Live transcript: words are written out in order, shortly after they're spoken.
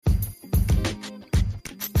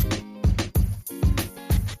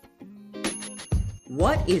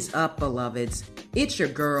What is up, beloveds? It's your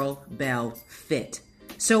girl, Belle Fit.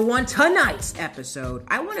 So on tonight's episode,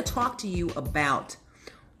 I want to talk to you about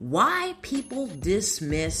why people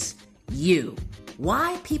dismiss you,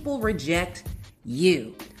 why people reject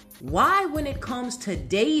you, why when it comes to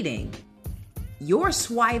dating, your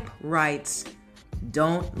swipe rights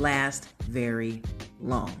don't last very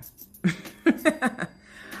long.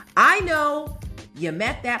 I know you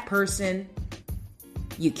met that person,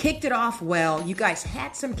 you kicked it off well, you guys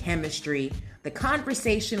had some chemistry, the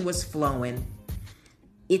conversation was flowing,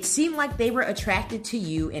 it seemed like they were attracted to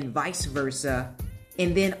you and vice versa,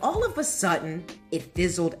 and then all of a sudden, it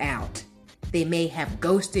fizzled out. They may have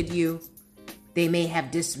ghosted you, they may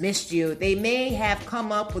have dismissed you, they may have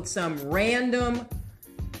come up with some random,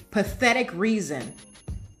 pathetic reason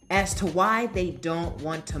as to why they don't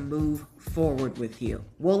want to move forward with you.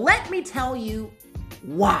 Well, let me tell you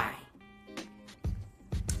why.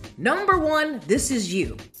 Number one, this is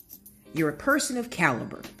you. You're a person of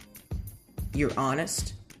caliber. You're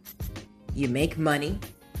honest. You make money.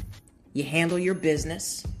 You handle your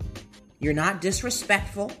business. You're not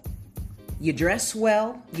disrespectful. You dress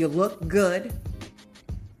well. You look good.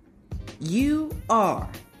 You are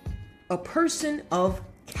a person of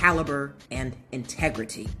caliber and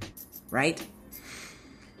integrity, right?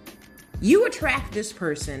 You attract this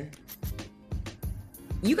person.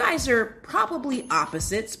 You guys are probably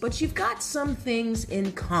opposites, but you've got some things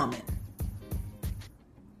in common.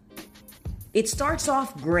 It starts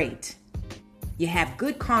off great. You have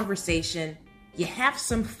good conversation. You have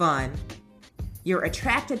some fun. You're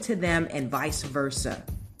attracted to them and vice versa.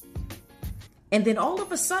 And then all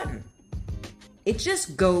of a sudden, it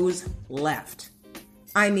just goes left.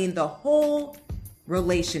 I mean, the whole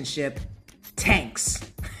relationship tanks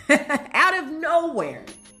out of nowhere.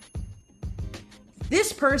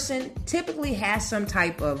 This person typically has some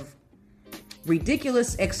type of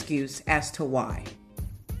ridiculous excuse as to why.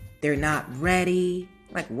 They're not ready.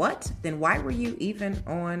 Like, what? Then why were you even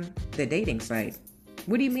on the dating site?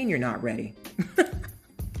 What do you mean you're not ready?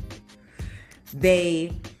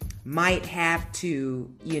 They might have to,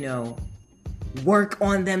 work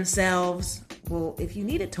on themselves. Well, if you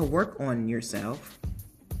needed to work on yourself,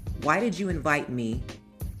 why did you invite me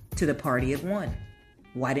to the party of one?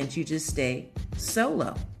 Why didn't you just stay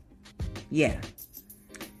solo? Yeah.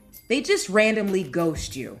 They just randomly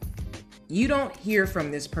ghost you. You don't hear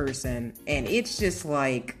from this person, and it's just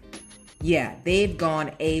like, yeah, they've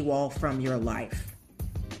gone AWOL from your life.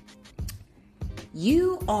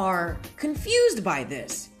 You are confused by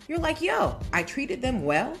this. You're like, yo, I treated them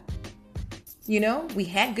well. We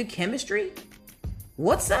had good chemistry.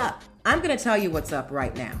 What's up? I'm going to tell you what's up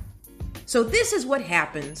right now. So this is what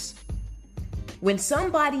happens when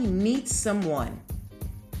somebody meets someone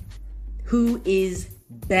who is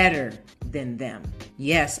better than them.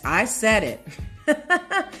 Yes, I said it.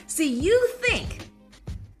 See, you think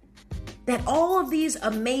that all of these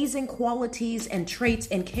amazing qualities and traits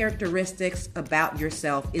and characteristics about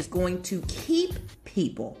yourself is going to keep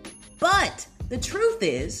people. But the truth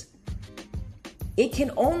is, it can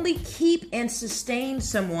only keep and sustain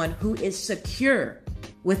someone who is secure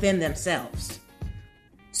within themselves.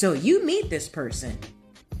 So you meet this person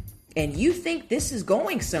and you think this is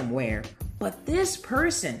going somewhere, but this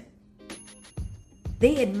person,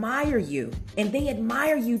 they admire you, and they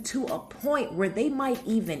admire you to a point where they might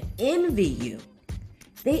even envy you.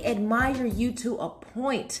 They admire you to a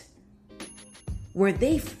point where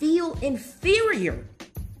they feel inferior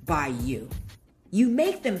by you. You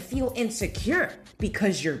make them insecure insecure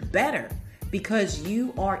because you're better, because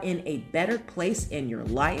you are in a better place in your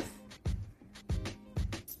life,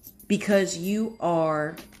 because you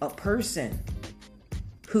are a person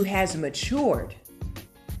who has matured,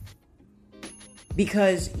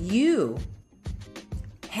 because you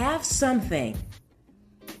have something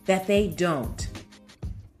that they don't,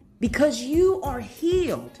 because you are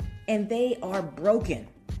healed and they are broken.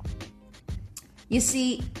 You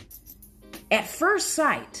see, at first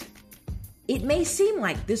sight, it may seem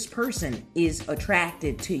like this person is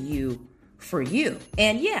attracted to you for you.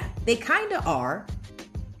 And yeah, they kind of are,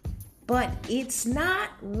 but it's not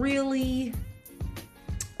really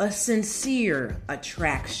a sincere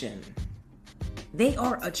attraction. They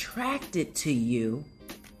are attracted to you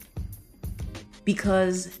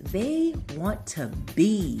because they want to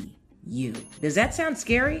be you. Does that sound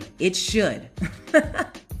scary? It should.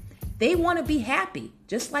 They want to be happy,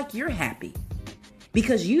 just like you're happy.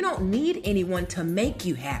 Because you don't need anyone to make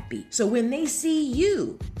you happy. So when they see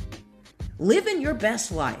you living your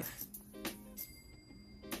best life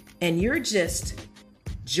and you're just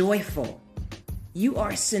joyful, you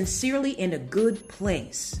are sincerely in a good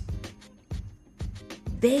place,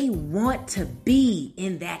 they want to be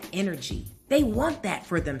in that energy. They want that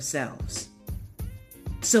for themselves.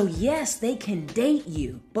 So yes, they can date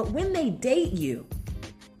you, but when they date you,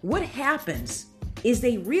 what happens is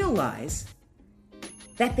they realize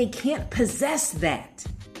that they can't possess that.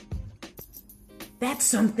 That's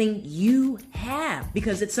something you have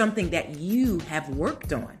because it's something that you have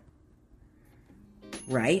worked on,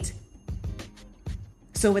 right?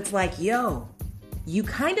 So it's like, yo, you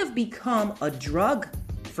kind of become a drug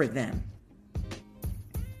for them.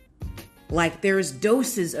 Like there's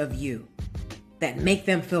doses of you that make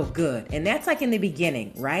them feel good. And that's like in the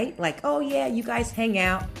beginning, right? Like, oh yeah, you guys hang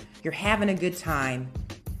out, you're having a good time.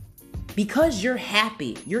 Because you're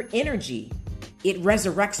happy, your energy, it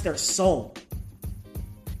resurrects their soul.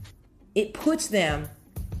 It puts them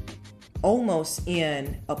almost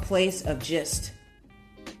in a place of just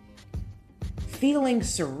feeling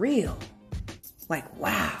surreal. Like,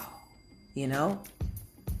 wow, you know?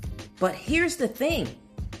 But here's the thing.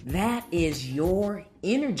 That is your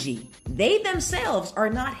energy. They themselves are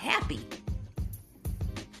not happy.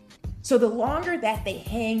 So the longer that they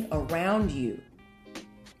hang around you,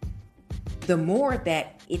 the more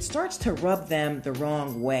that it starts to rub them the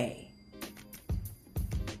wrong way.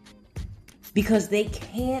 Because they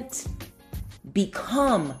can't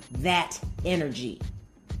become that energy.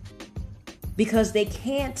 Because they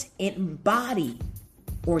can't embody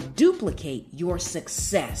or duplicate your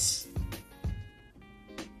success.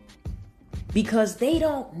 Because they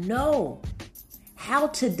don't know how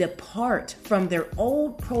to depart from their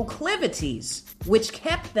old proclivities, which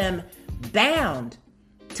kept them bound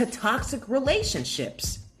to toxic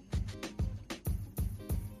relationships.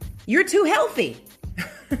 You're too healthy.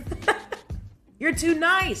 You're too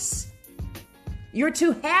nice. You're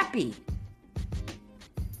too happy.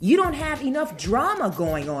 You don't have enough drama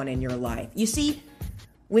going on in your life. You see,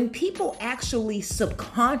 when people actually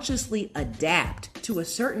subconsciously adapt to a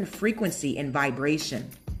certain frequency and vibration,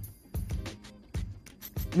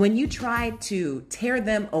 when you try to tear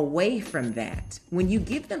them away from that, when you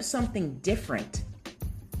give them something different,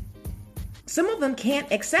 some of them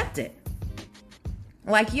can't accept it.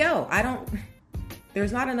 Like, yo,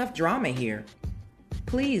 there's not enough drama here.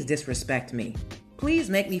 Please disrespect me. Please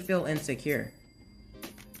make me feel insecure.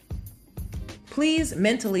 Please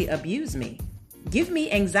mentally abuse me. Give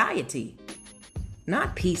me anxiety,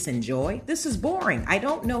 not peace and joy. This is boring. I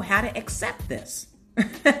don't know how to accept this.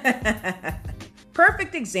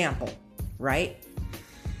 Perfect example, right?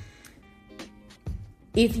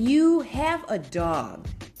 If you have a dog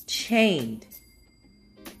chained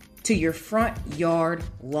to your front yard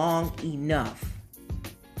long enough,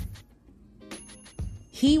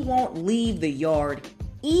 he won't leave the yard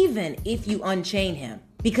even if you unchain him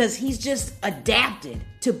because he's just adapted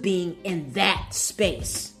to being in that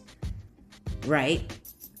space, right?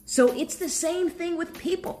 So it's the same thing with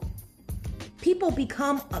people. People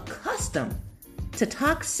become accustomed to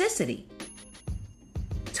toxicity,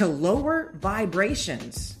 to lower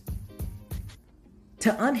vibrations,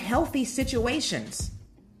 to unhealthy situations.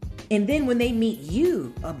 And then when they meet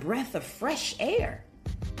you, a breath of fresh air,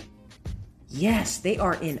 yes, they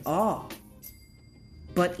are in awe.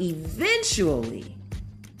 But eventually,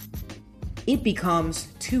 it becomes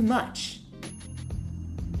too much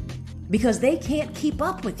because they can't keep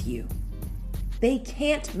up with you. They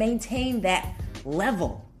can't maintain that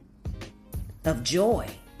level of joy.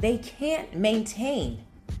 They can't maintain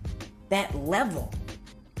that level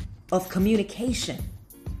of communication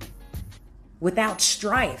without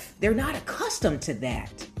strife. They're not accustomed to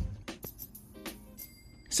that.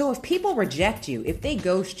 So if people reject you, if they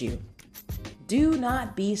ghost you, do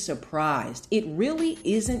not be surprised. It really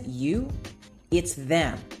isn't you, it's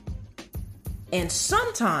them. And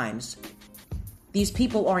sometimes these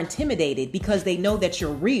people are intimidated because they know that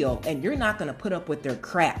you're real and you're not going to put up with their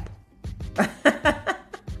crap.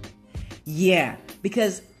 Yeah,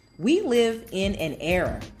 because we live in an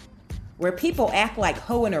era where people act like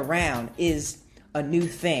hoeing around is a new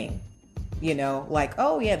thing. You know, like,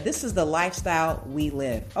 oh yeah, this is the lifestyle we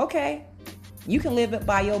live. Okay, you can live it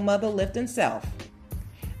by your mother lifting self.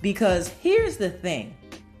 Because here's the thing.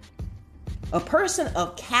 A person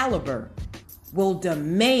of caliber will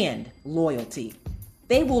demand loyalty.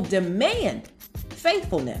 They will demand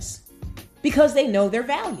faithfulness because they know their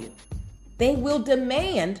value. They will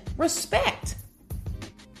demand respect.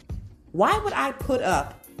 Why would I put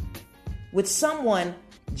up with someone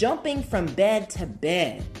jumping from bed to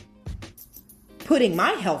bed, putting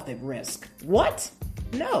my health at risk? What?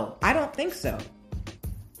 No, I don't think so.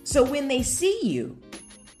 So when they see you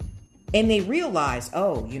and they realize,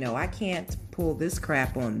 oh, I can't pull this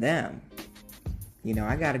crap on them.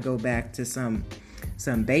 I got to go back to some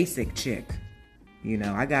some basic chick. You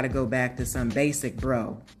know, I got to go back to some basic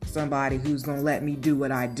bro. Somebody who's going to let me do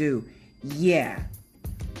what I do. Yeah.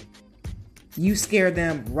 You scare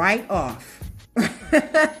them right off.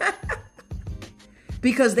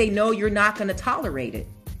 Because they know you're not going to tolerate it.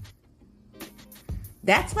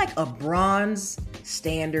 That's like a bronze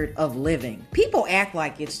standard of living. People act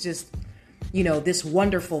like it's just, you know, this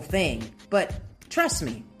wonderful thing. But trust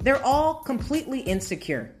me, they're all completely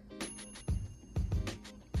insecure.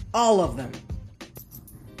 All of them.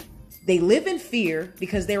 They live in fear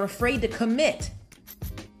because they're afraid to commit.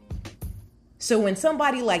 So when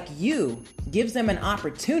somebody like you gives them an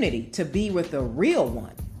opportunity to be with a real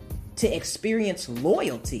one, to experience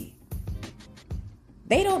loyalty,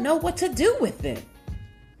 they don't know what to do with it.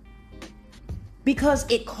 Because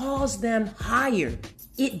it calls them higher.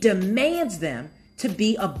 It demands them to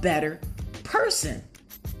be a better person.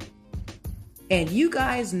 And you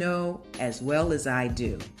guys know as well as I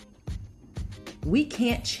do, we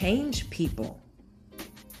can't change people.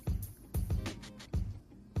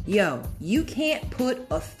 Yo, you can't put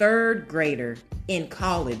a third grader in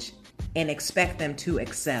college and expect them to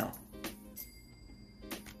excel.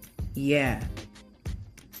 Yeah.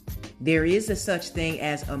 There is a such thing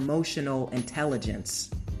as emotional intelligence.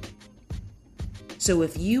 So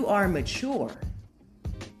if you are mature,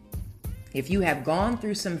 if you have gone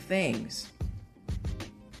through some things,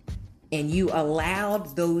 and you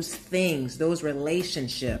allowed those things, those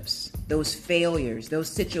relationships, those failures,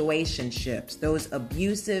 those situationships, those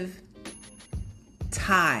abusive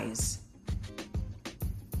ties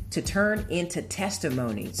to turn into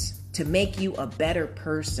testimonies, to make you a better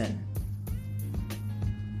person.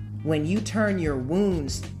 When you turn your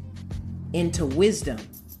wounds into wisdom,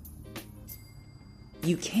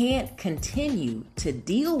 you can't continue to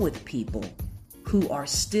deal with people who are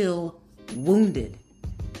still wounded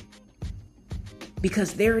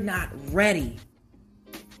because they're not ready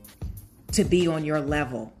to be on your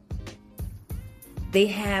level. They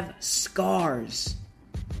have scars.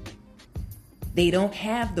 They don't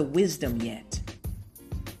have the wisdom yet.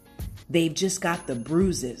 They've just got the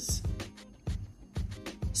bruises.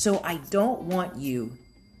 So I don't want you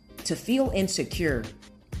to feel insecure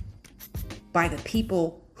by the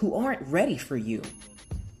people who aren't ready for you,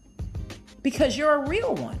 because you're a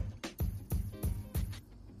real one.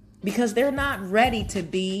 Because they're not ready to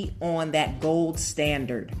be on that gold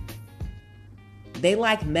standard. They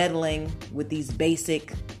like meddling with these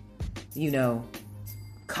basic,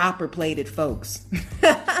 copper-plated folks.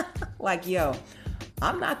 Like, yo,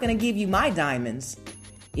 I'm not going to give you my diamonds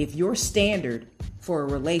if your standard for a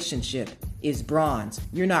relationship is bronze.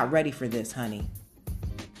 You're not ready for this, honey.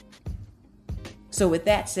 So with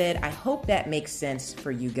that said, I hope that makes sense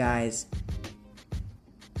for you guys.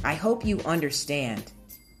 I hope you understand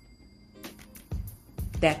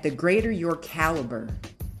that the greater your caliber,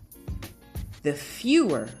 the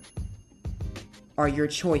fewer are your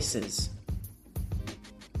choices.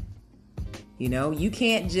 You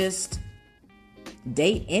can't just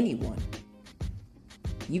date anyone.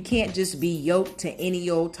 You can't just be yoked to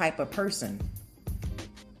any old type of person.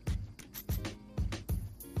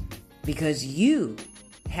 Because you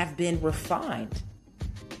have been refined.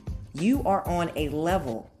 You are on a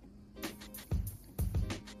level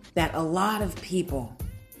that a lot of people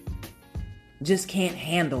just can't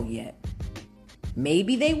handle yet.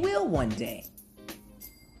 Maybe they will one day.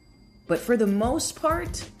 But for the most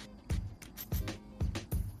part,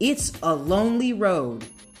 it's a lonely road.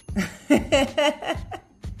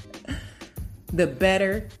 The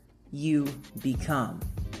better you become.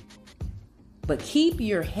 But keep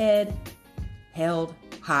your head held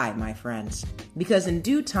high, my friends, because in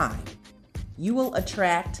due time, you will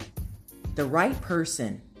attract the right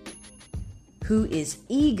person who is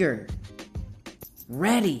eager,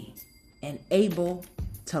 ready, and able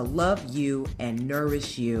to love you and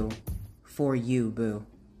nourish you for you, boo.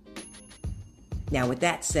 Now, with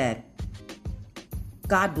that said,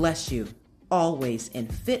 God bless you always in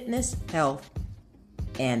fitness, health,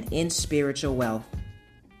 and in spiritual wealth.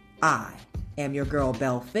 I am your girl,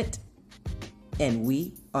 Belle Fit, and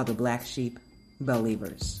we are the Black Sheep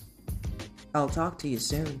Believers. I'll talk to you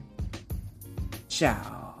soon.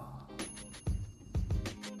 Ciao.